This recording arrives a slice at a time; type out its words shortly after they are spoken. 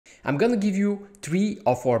I'm gonna give you 3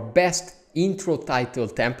 of our best intro title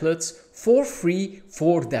templates for free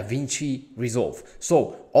for Davinci Resolve.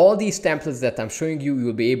 So all these templates that I'm showing you,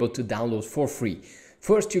 you'll be able to download for free.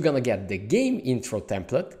 First, you're gonna get the game intro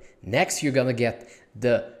template. Next, you're gonna get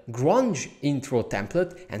the grunge intro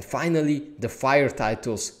template, and finally the fire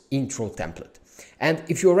titles intro template. And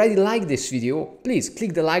if you already like this video, please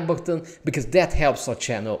click the like button because that helps our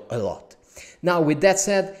channel a lot. Now, with that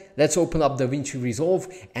said, let's open up Davinci Resolve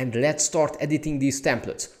and let's start editing these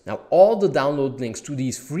templates. Now, all the download links to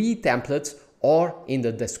these free templates are in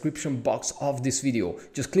the description box of this video.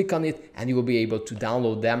 Just click on it and you will be able to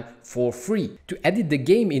download them for free. To edit the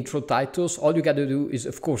game intro titles, all you gotta do is,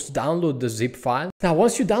 of course, download the zip file. Now,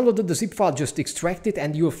 once you downloaded the zip file, just extract it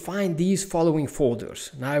and you'll find these following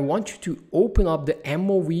folders. Now, I want you to open up the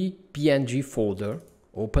MOV PNG folder.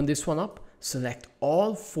 Open this one up, select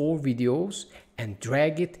all 4 videos and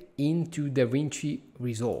drag it into Davinci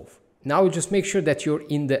Resolve. Now just make sure that you're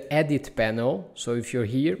in the edit panel. So if you're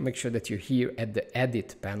here, make sure that you're here at the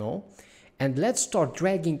edit panel. And let's start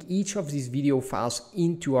dragging each of these video files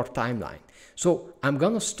into our timeline. So I'm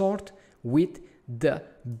gonna start with the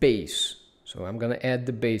base. So I'm gonna add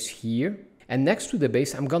the base here. And next to the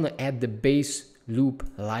base, I'm gonna add the base loop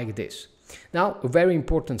like this. Now, a very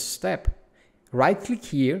important step, right click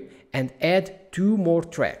here and add 2 more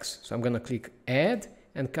tracks. So I'm gonna click add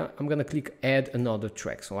and I'm gonna click add another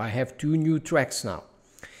track. So I have 2 new tracks now.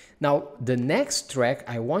 Now the next track,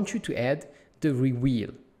 I want you to add the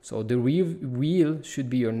reveal. So the reveal should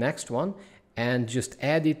be your next one and just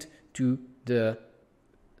add it to the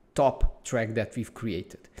top track that we've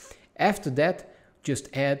created. After that, just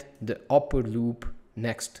add the upper loop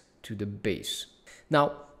next to the base.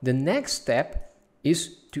 Now the next step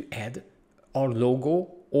is to add our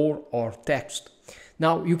logo or our text.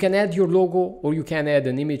 Now you can add your logo or you can add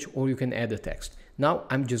an image or you can add a text. Now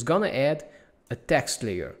I'm just gonna add a text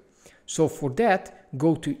layer. So for that,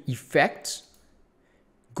 go to Effects,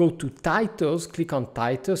 go to Titles, click on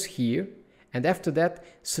Titles here, and after that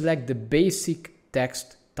select the basic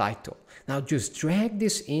text title. Now just drag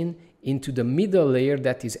this into the middle layer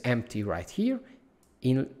that is empty right here.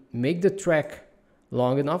 Make the track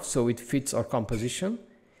long enough so it fits our composition.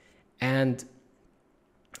 And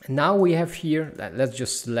now we have here, let's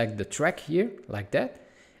just select the track here like that.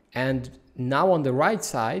 And now on the right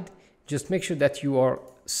side, just make sure that you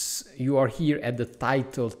are here at the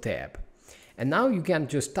title tab. And now you can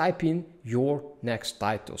just type in your next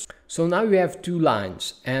titles. So now you have 2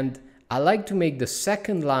 lines and I like to make the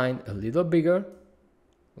second line a little bigger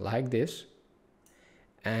like this.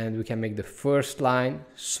 And we can make the first line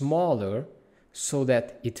smaller so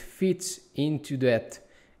that it fits into that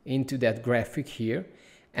graphic here.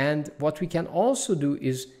 And what we can also do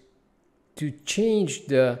is to change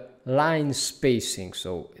the line spacing.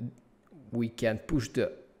 So we can push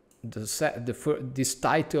this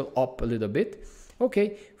title up a little bit.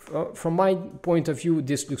 Okay, from my point of view,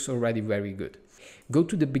 this looks already very good. Go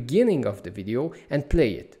to the beginning of the video and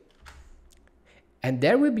play it. And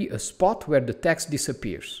there will be a spot where the text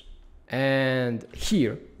disappears. And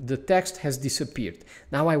here, the text has disappeared.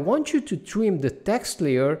 Now I want you to trim the text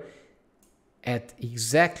layer at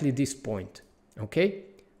exactly this point. Okay,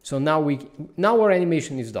 so now our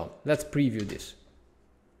animation is done. Let's preview this.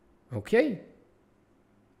 Okay,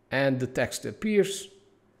 and the text appears,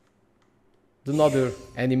 another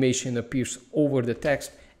animation appears over the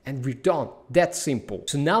text, and we're done. That's simple.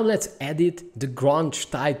 So now let's edit the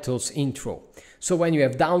Grunge Titles Intro. So when you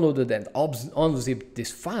have downloaded and unzipped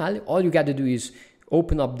this file, all you gotta do is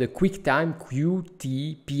open up the QuickTime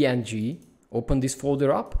Qt.png, open this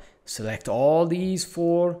folder up, select all these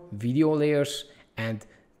 4 video layers and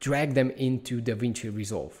drag them into Davinci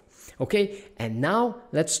Resolve. Okay, and now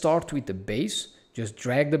let's start with the bass. Just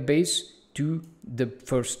drag the bass to the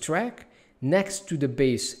first track. Next to the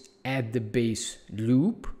bass, add the bass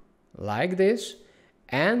loop like this.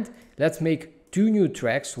 And let's make 2 new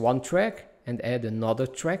tracks, 1 track and add another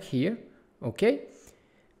track here. Okay,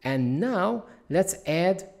 and now let's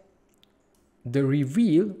add the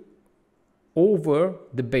reveal over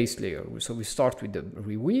the base layer. So we start with the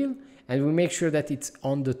reveal and we make sure that it's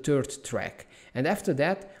on the 3rd track. And after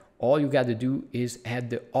that, all you got to do is add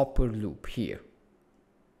the upper loop here.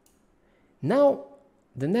 Now,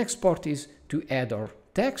 the next part is to add our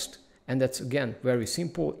text. And that's again, very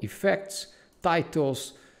simple. Effects,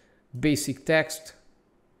 titles, basic text.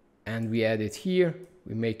 And we add it here.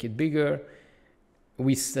 We make it bigger.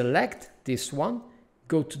 We select this one,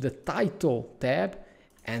 go to the title tab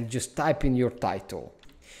and just type in your title.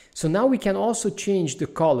 So now we can also change the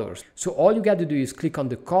colors. So all you got to do is click on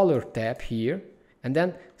the color tab here and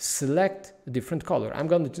then select a different color. I'm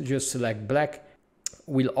going to just select black.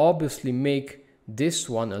 We'll obviously make this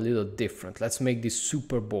one a little different. Let's make this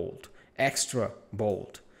super bold, extra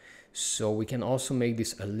bold. So we can also make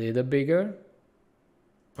this a little bigger.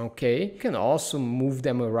 Okay, you can also move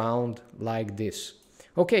them around like this.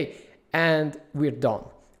 Okay, and we're done,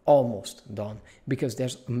 almost done, because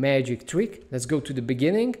there's a magic trick. Let's go to the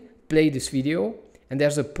beginning, play this video, and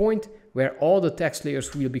there's a point where all the text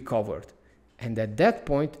layers will be covered. And at that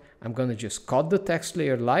point, I'm gonna just cut the text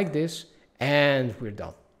layer like this, and we're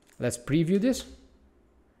done. Let's preview this.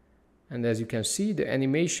 And as you can see, the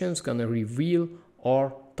animation's gonna reveal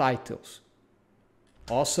our titles.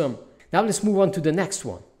 Awesome. Now let's move on to the next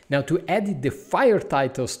one. Now to edit the Fire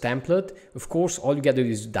Titles template, of course, all you gotta do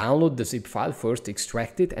is download the zip file first,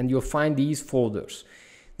 extract it, and you'll find these folders.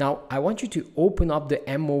 Now I want you to open up the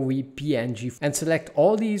MOV PNG and select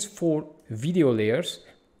all these 4 video layers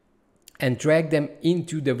and drag them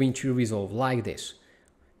into Davinci Resolve like this.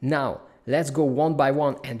 Now let's go one by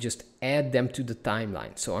one and just add them to the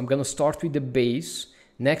timeline. So I'm gonna start with the bass.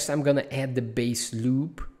 Next I'm gonna add the bass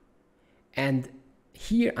loop, and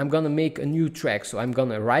here I'm gonna make a new track. So I'm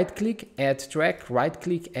gonna right click, add track, right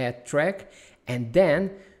click, add track, and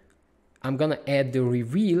then I'm gonna add the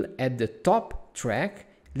reveal at the top track,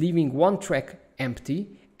 leaving one track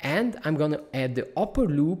empty, and I'm gonna add the upper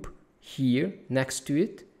loop here next to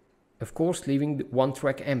it, of course leaving the one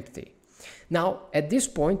track empty. Now at this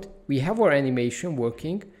point we have our animation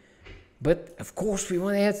working, but of course we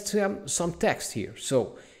want to add some text here.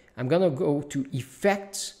 So I'm gonna go to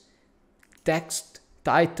Effects, Text,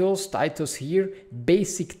 Titles here,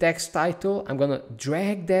 Basic Text Title. I'm gonna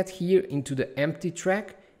drag that here into the empty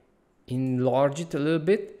track, enlarge it a little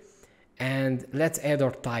bit, and let's add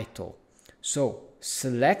our title. So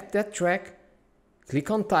select that track, click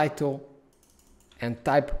on title, and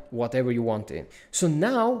type whatever you want in. So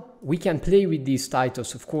now we can play with these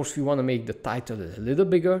titles. Of course, we want to make the title a little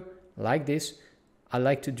bigger, like this. I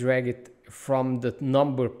like to drag it from the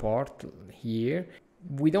number part here.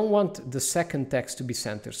 We don't want the second text to be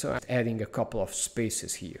centered, so I'm adding a couple of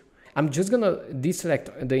spaces here. I'm just gonna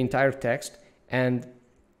deselect the entire text and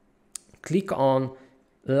click on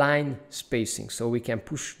line spacing, so we can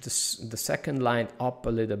push the second line up a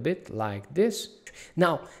little bit like this.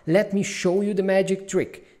 Now let me show you the magic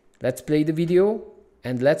trick. Let's play the video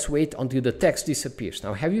and let's wait until the text disappears.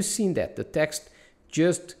 Now have you seen that? The text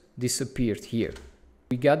just disappeared here.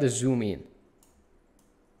 We gotta zoom in.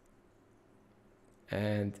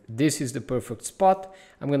 And this is the perfect spot.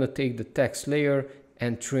 I'm gonna take the text layer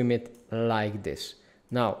and trim it like this.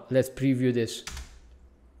 Now let's preview this.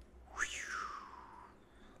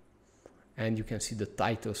 And you can see the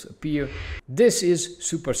titles appear. This is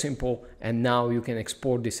super simple, and now you can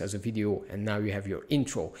export this as a video, and now you have your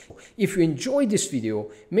intro. If you enjoyed this video,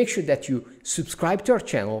 make sure that you subscribe to our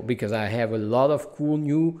channel, because I have a lot of cool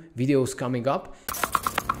new videos coming up.